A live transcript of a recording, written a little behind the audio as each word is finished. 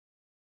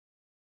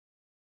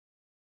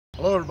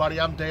Hello everybody,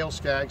 I'm Dale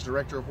Skaggs,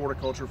 Director of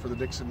Horticulture for the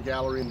Dixon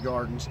Gallery and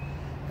Gardens,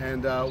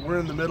 and we're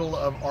in the middle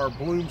of our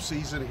bloom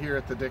season here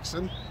at the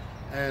Dixon,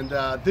 and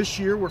this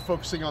year we're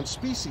focusing on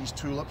species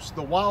tulips,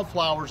 the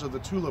wildflowers of the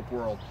tulip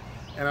world,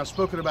 and I've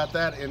spoken about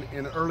that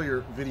in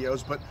earlier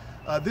videos, but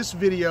this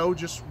video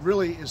just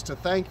really is to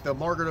thank the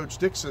Margaret Oates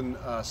Dixon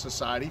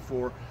Society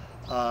for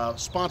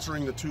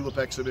sponsoring the tulip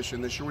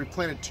exhibition this year. We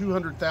planted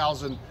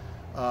 200,000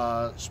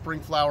 spring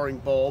flowering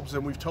bulbs,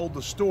 and we've told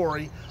the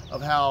story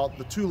of how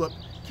the tulip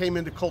came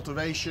into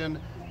cultivation,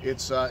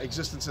 its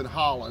existence in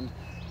Holland,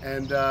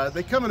 and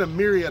they come in a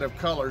myriad of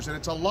colors, and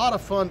it's a lot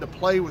of fun to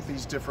play with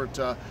these different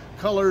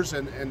colors,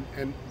 and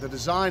the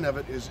design of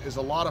it is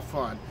a lot of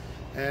fun.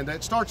 And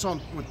it starts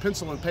with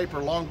pencil and paper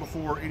long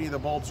before any of the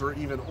bulbs are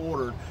even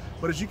ordered.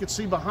 But as you can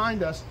see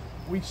behind us,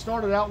 we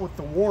started out with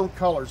the warm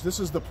colors. This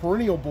is the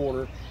perennial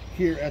border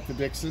here at the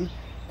Dixon,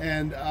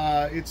 and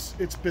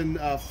it's been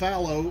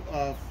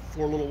fallow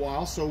for a little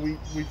while, so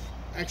we've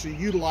actually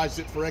utilized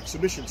it for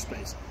exhibition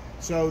space.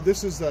 So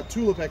this is the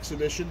tulip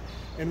exhibition,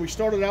 and we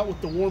started out with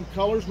the warm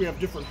colors. We have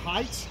different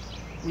heights,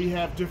 we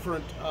have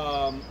different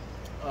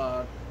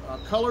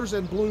colors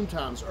and bloom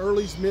times,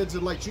 earlies, mids,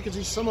 and lates. You can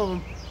see some of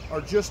them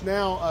are just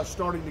now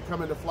starting to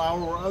come into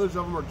flower, or others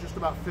of them are just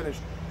about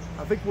finished.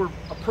 I think we're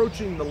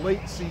approaching the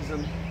late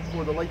season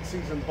for the late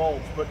season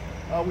bulbs, but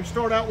we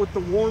start out with the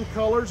warm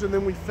colors, and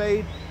then we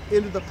fade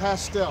into the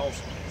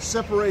pastels,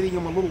 separating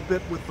them a little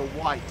bit with the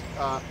white.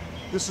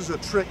 This is a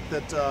trick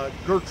that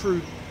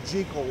Gertrude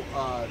Jekyll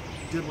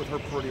did with her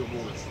perennial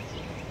borders.